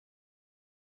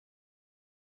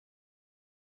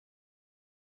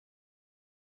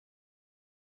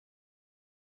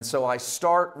So I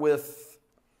start with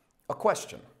a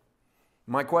question.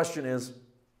 My question is,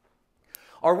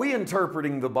 are we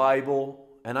interpreting the Bible?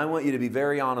 And I want you to be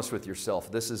very honest with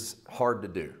yourself. This is hard to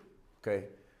do, okay?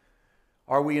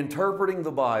 Are we interpreting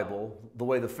the Bible the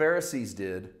way the Pharisees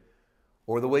did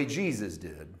or the way Jesus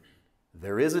did?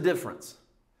 There is a difference.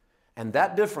 And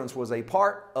that difference was a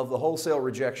part of the wholesale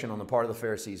rejection on the part of the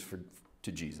Pharisees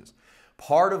to Jesus.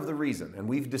 Part of the reason, and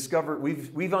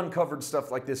we've uncovered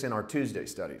stuff like this in our Tuesday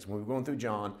studies. When we're going through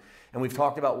John, and we've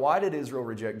talked about why did Israel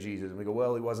reject Jesus? And we go,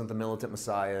 well, he wasn't the militant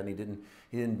Messiah, and he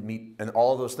didn't meet, and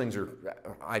all of those things are,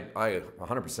 I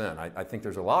 100%. I think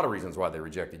there's a lot of reasons why they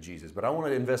rejected Jesus, but I want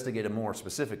to investigate a more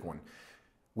specific one,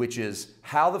 which is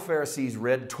how the Pharisees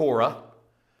read Torah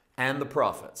and the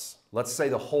prophets. Let's say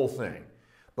the whole thing,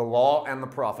 the law and the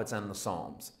prophets and the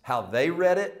Psalms. How they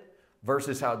read it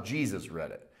versus how Jesus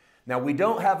read it. Now, we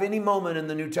don't have any moment in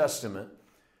the New Testament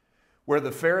where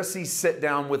the Pharisees sit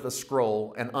down with a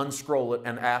scroll and unscroll it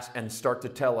and ask and start to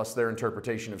tell us their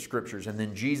interpretation of scriptures, and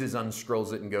then Jesus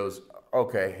unscrolls it and goes,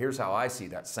 okay, here's how I see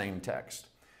that same text.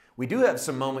 We do have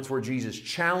some moments where Jesus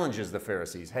challenges the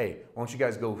Pharisees. Hey, why don't you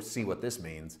guys go see what this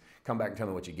means? Come back and tell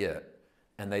me what you get.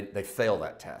 And they fail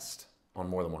that test on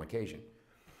more than one occasion.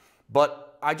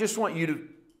 But I just want you to,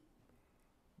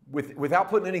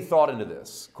 without putting any thought into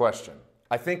this question,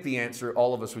 I think the answer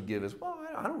all of us would give is, well,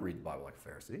 I don't read the Bible like a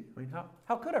Pharisee. I mean,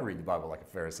 how could I read the Bible like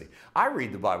a Pharisee? I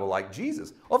read the Bible like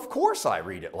Jesus. Of course I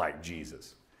read it like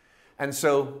Jesus. And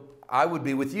so I would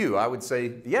be with you. I would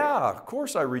say, yeah, of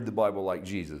course I read the Bible like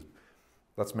Jesus.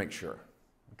 Let's make sure,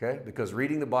 okay? Because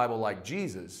reading the Bible like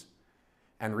Jesus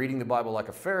and reading the Bible like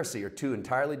a Pharisee are two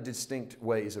entirely distinct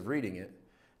ways of reading it.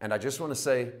 And I just want to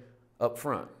say up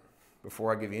front,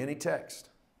 before I give you any text,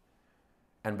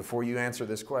 and before you answer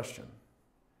this question,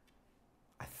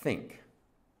 I think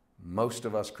most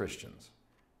of us Christians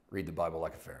read the Bible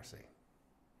like a Pharisee.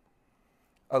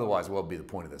 Otherwise, what would be the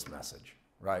point of this message,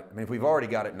 right? I mean, if we've already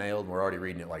got it nailed and we're already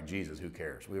reading it like Jesus, who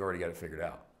cares? We've already got it figured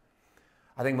out.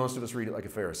 I think most of us read it like a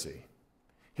Pharisee.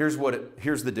 Here's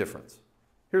the difference.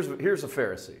 Here's a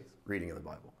Pharisee reading of the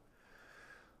Bible.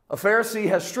 A Pharisee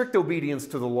has strict obedience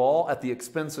to the law at the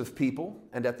expense of people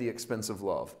and at the expense of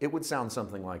love. It would sound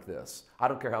something like this. I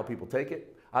don't care how people take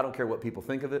it. I don't care what people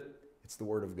think of it. It's the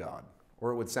Word of God.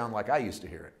 Or it would sound like I used to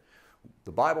hear it.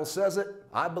 The Bible says it.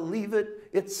 I believe it.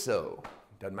 It's so.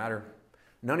 Doesn't matter.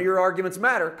 None of your arguments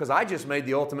matter because I just made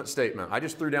the ultimate statement. I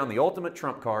just threw down the ultimate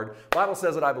trump card. The Bible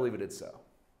says it. I believe it. It's so.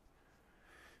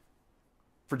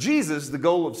 For Jesus, the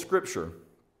goal of Scripture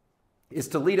is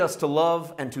to lead us to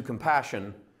love and to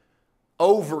compassion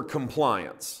over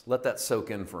compliance. Let that soak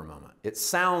in for a moment. It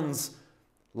sounds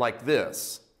like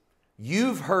this.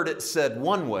 You've heard it said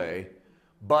one way,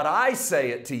 but I say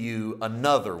it to you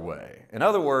another way. In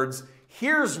other words,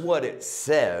 here's what it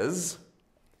says.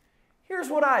 Here's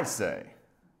what I say.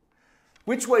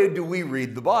 Which way do we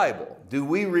read the Bible? Do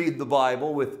we read the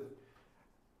Bible with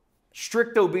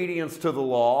strict obedience to the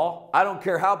law? I don't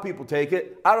care how people take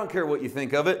it. I don't care what you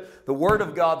think of it. The Word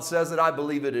of God says it. I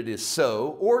believe it. It is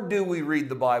so. Or do we read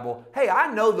the Bible? Hey,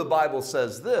 I know the Bible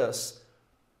says this,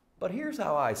 but here's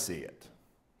how I see it.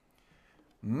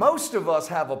 Most of us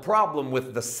have a problem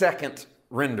with the second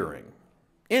rendering.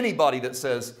 Anybody that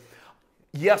says,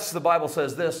 yes, the Bible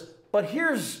says this, but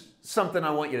here's something I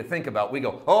want you to think about. We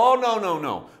go, oh,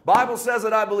 no. Bible says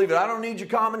it, I believe it. I don't need your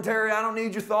commentary. I don't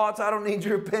need your thoughts. I don't need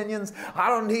your opinions. I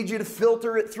don't need you to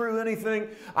filter it through anything.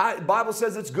 Bible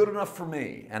says it's good enough for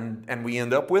me. And we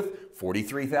end up with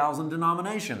 43,000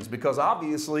 denominations because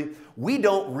obviously we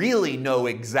don't really know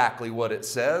exactly what it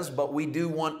says, but we do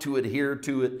want to adhere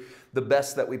to it the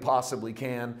best that we possibly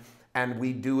can. And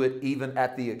we do it even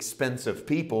at the expense of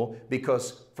people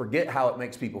because forget how it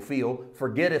makes people feel.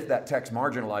 Forget if that text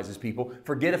marginalizes people.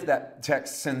 Forget if that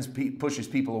text pushes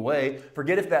people away.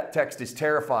 Forget if that text is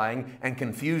terrifying and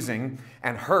confusing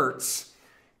and hurts,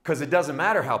 because it doesn't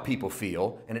matter how people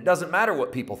feel and it doesn't matter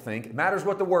what people think. It matters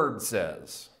what the Word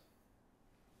says.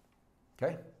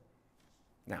 Okay?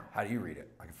 Now, how do you read it?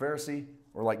 Like a Pharisee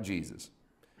or like Jesus?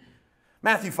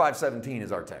 Matthew 5:17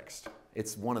 is our text.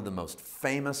 It's one of the most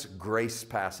famous grace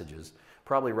passages,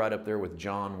 probably right up there with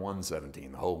John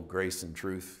 1:17, the whole grace and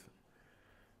truth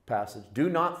passage. Do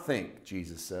not think,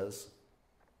 Jesus says,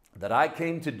 that I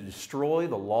came to destroy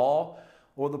the law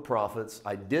or the prophets.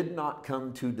 I did not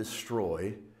come to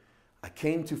destroy. I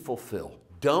came to fulfill.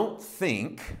 Don't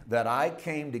think that I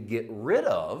came to get rid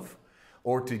of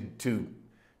or to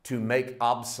make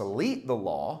obsolete the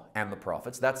law and the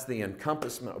prophets. That's the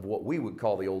encompassment of what we would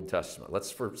call the Old Testament.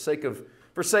 Let's, for sake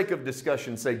of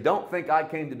discussion, say, don't think I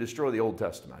came to destroy the Old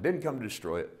Testament. I didn't come to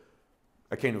destroy it.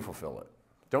 I came to fulfill it.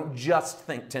 Don't just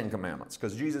think 10 Commandments,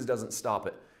 because Jesus doesn't stop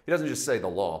it. He doesn't just say the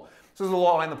law. He says the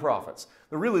law and the prophets.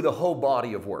 They're really the whole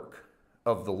body of work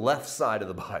of the left side of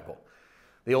the Bible,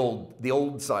 the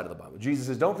old side of the Bible. Jesus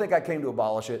says, don't think I came to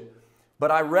abolish it, but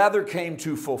I rather came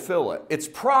to fulfill it. It's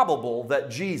probable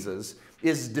that Jesus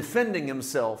is defending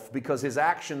himself because his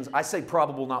actions, I say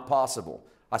probable, not possible.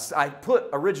 I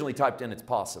originally typed in it's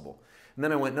possible. And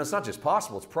then I went, no, it's not just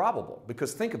possible, it's probable.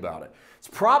 Because think about it. It's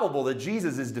probable that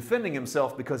Jesus is defending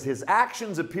himself because his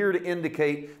actions appear to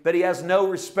indicate that he has no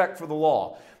respect for the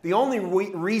law. The only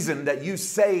reason that you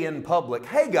say in public,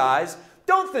 hey guys,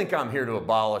 don't think I'm here to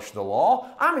abolish the law.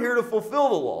 I'm here to fulfill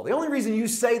the law. The only reason you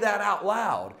say that out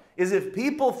loud is if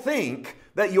people think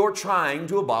that you're trying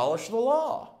to abolish the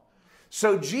law.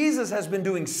 So Jesus has been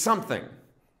doing something.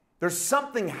 There's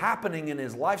something happening in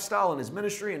his lifestyle and his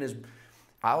ministry and his,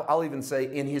 I'll even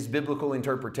say in his biblical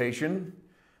interpretation,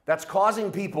 that's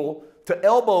causing people to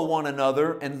elbow one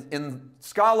another and in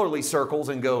scholarly circles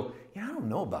and go, yeah, I don't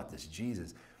know about this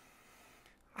Jesus.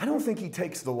 I don't think he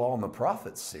takes the law and the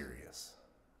prophets serious.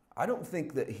 I don't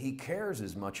think that he cares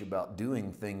as much about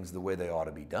doing things the way they ought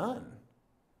to be done.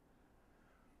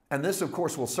 And this, of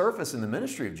course, will surface in the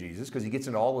ministry of Jesus because he gets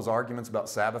into all those arguments about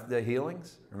Sabbath day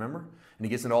healings, remember? And he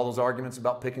gets into all those arguments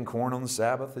about picking corn on the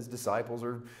Sabbath. His disciples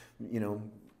are,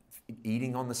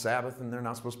 eating on the Sabbath and they're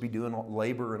not supposed to be doing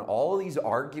labor and all of these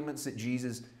arguments that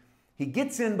Jesus, he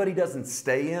gets in but he doesn't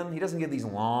stay in. He doesn't give these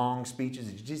long speeches.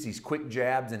 It's just these quick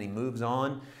jabs and he moves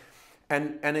on.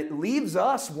 And it leaves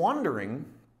us wondering,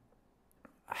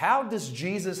 how does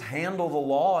Jesus handle the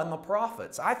law and the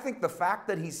prophets? I think the fact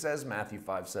that he says Matthew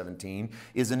 5:17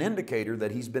 is an indicator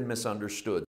that he's been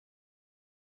misunderstood.